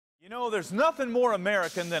You know, there's nothing more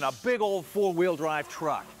American than a big old four-wheel drive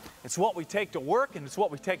truck. It's what we take to work and it's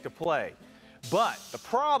what we take to play. But the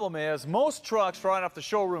problem is most trucks right off the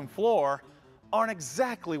showroom floor aren't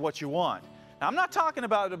exactly what you want. Now, I'm not talking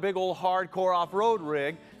about a big old hardcore off-road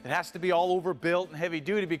rig that has to be all overbuilt and heavy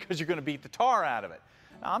duty because you're going to beat the tar out of it.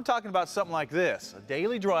 Now, I'm talking about something like this, a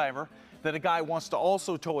daily driver that a guy wants to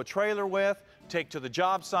also tow a trailer with, take to the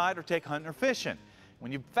job site, or take hunting or fishing.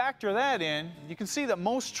 When you factor that in, you can see that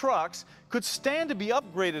most trucks could stand to be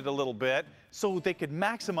upgraded a little bit so they could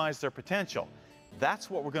maximize their potential. That's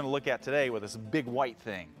what we're going to look at today with this big white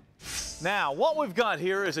thing. Now, what we've got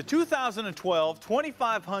here is a 2012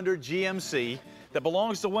 2500 GMC that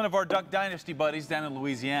belongs to one of our Duck Dynasty buddies down in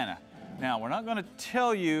Louisiana. Now, we're not going to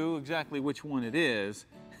tell you exactly which one it is.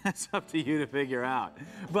 That's up to you to figure out.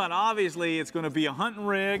 But obviously, it's going to be a hunting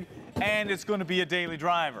rig and it's going to be a daily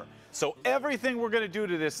driver. So everything we're going to do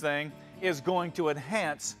to this thing is going to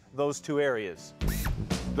enhance those two areas.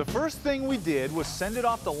 The first thing we did was send it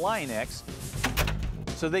off to Line-X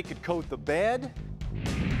so they could coat the bed,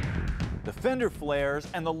 the fender flares,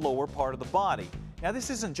 and the lower part of the body. Now, this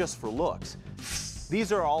isn't just for looks.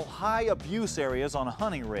 These are all high abuse areas on a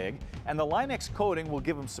hunting rig, and the Line-X coating will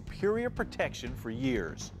give them superior protection for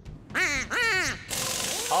years.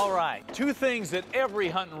 All right, two things that every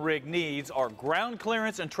hunting rig needs are ground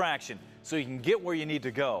clearance and traction, so you can get where you need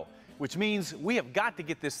to go, which means we have got to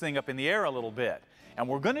get this thing up in the air a little bit. And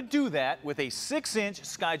we're going to do that with a 6-inch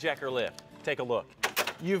SkyJacker lift. Take a look.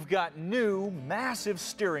 You've got new massive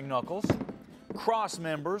steering knuckles, cross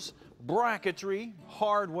members, bracketry,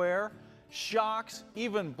 hardware, shocks,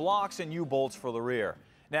 even blocks and U-bolts for the rear.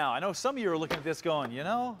 Now, I know some of you are looking at this going, you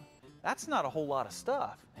know, that's not a whole lot of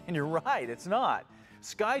stuff. And you're right, it's not.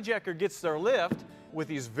 SkyJacker gets their lift with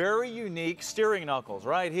these very unique steering knuckles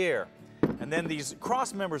right here. And then these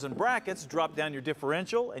cross members and brackets drop down your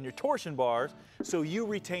differential and your torsion bars so you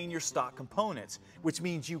retain your stock components, which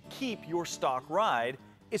means you keep your stock ride.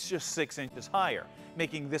 It's just 6 inches higher,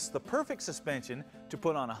 making this the perfect suspension to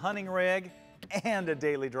put on a hunting rig and a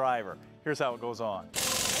daily driver. Here's how it goes on.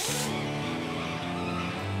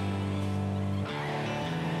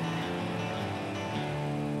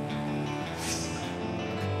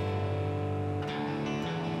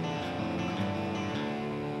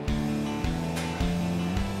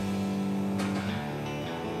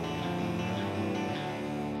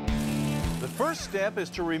 The first step is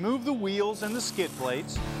to remove the wheels and the skid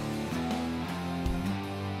plates.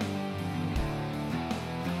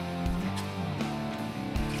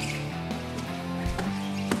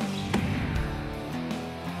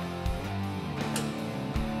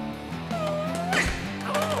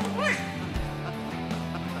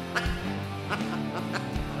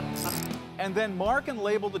 And then mark and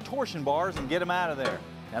label the torsion bars and get them out of there.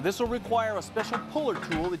 Now, this will require a special puller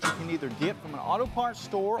tool that you can either get from an auto parts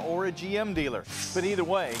store or a GM dealer. But either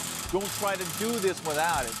way, don't try to do this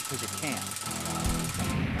without it because you can't.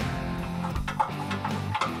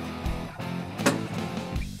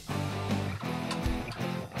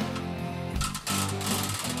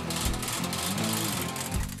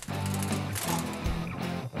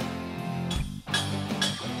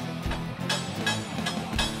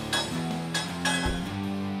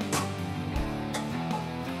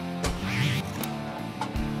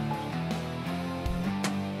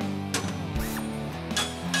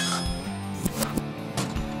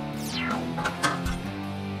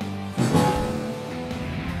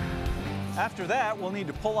 After that, we'll need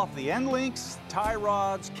to pull off the end links, tie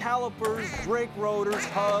rods, calipers, brake rotors,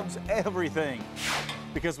 hubs, everything.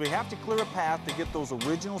 Because we have to clear a path to get those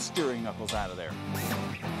original steering knuckles out of there.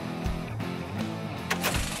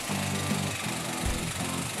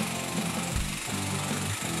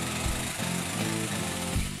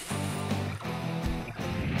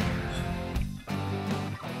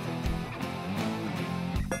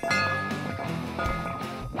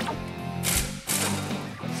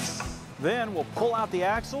 Then we'll pull out the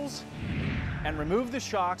axles and remove the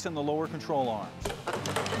shocks and the lower control arms.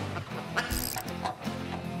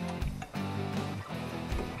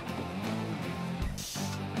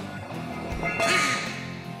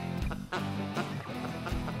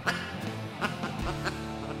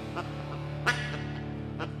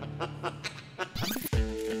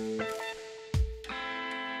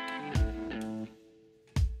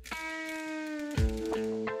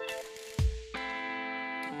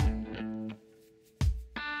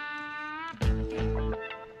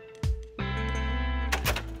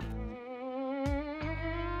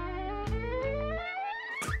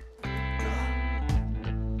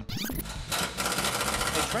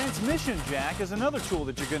 Transmission jack is another tool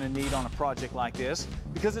that you're going to need on a project like this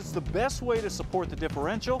because it's the best way to support the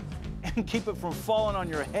differential and keep it from falling on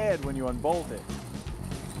your head when you unbolt it.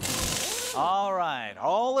 All right,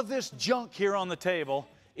 all of this junk here on the table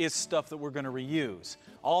is stuff that we're going to reuse.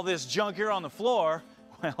 All this junk here on the floor,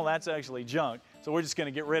 well, that's actually junk, so we're just going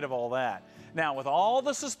to get rid of all that. Now, with all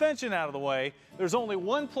the suspension out of the way, there's only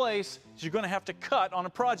one place you're going to have to cut on a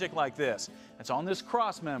project like this. It's on this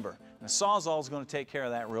cross member, and the Sawzall is going to take care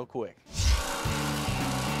of that real quick.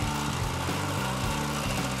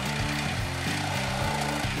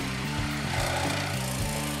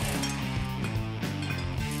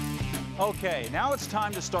 Okay, now it's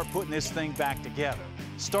time to start putting this thing back together.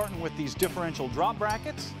 Starting with these differential drop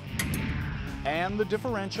brackets and the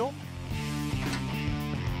differential,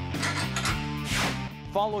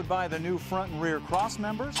 followed by the new front and rear cross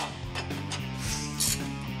members,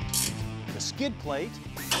 the skid plate,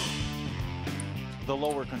 the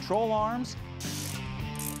lower control arms,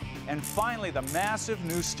 and finally the massive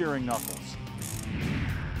new steering knuckles.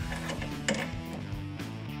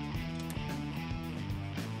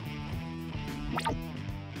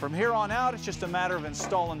 From here on out, it's just a matter of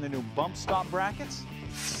installing the new bump stop brackets,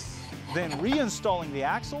 then reinstalling the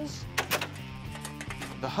axles,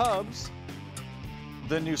 the hubs,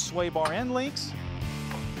 the new sway bar end links,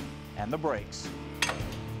 and the brakes.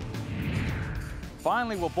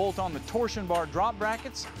 Finally, we'll bolt on the torsion bar drop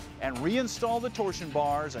brackets and reinstall the torsion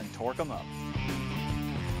bars and torque them up.